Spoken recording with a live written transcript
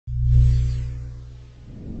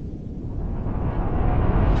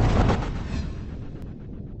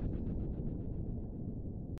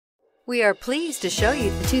We are pleased to show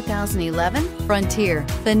you the 2011 Frontier.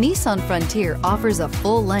 The Nissan Frontier offers a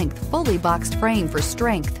full-length, fully boxed frame for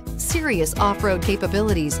strength, serious off-road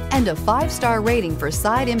capabilities, and a 5-star rating for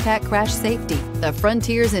side impact crash safety. The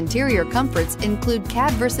Frontier's interior comforts include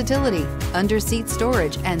cab versatility, under-seat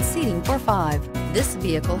storage, and seating for 5. This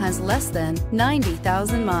vehicle has less than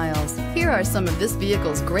 90,000 miles. Here are some of this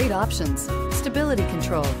vehicle's great options: stability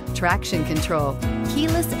control, traction control,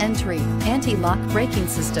 keyless entry, anti-lock braking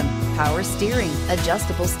system, power steering,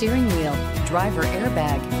 adjustable steering wheel, driver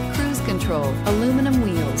airbag, cruise control, aluminum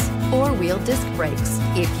wheels, 4-wheel disc brakes.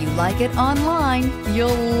 If you like it online,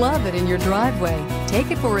 you'll love it in your driveway.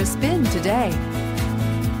 Take it for a spin today.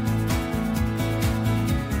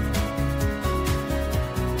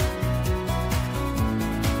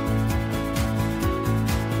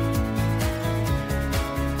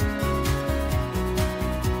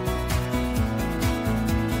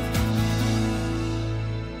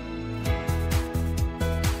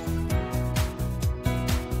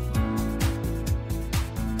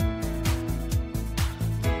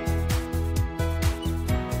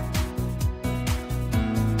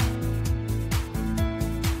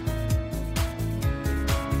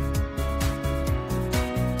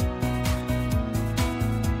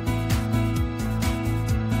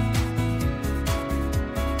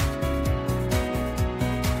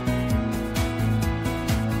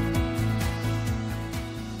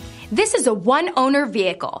 This is a one-owner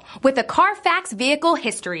vehicle with a Carfax Vehicle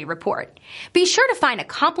History Report. Be sure to find a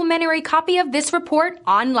complimentary copy of this report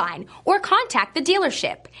online or contact the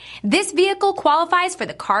dealership. This vehicle qualifies for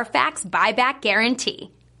the Carfax Buyback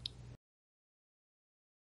Guarantee.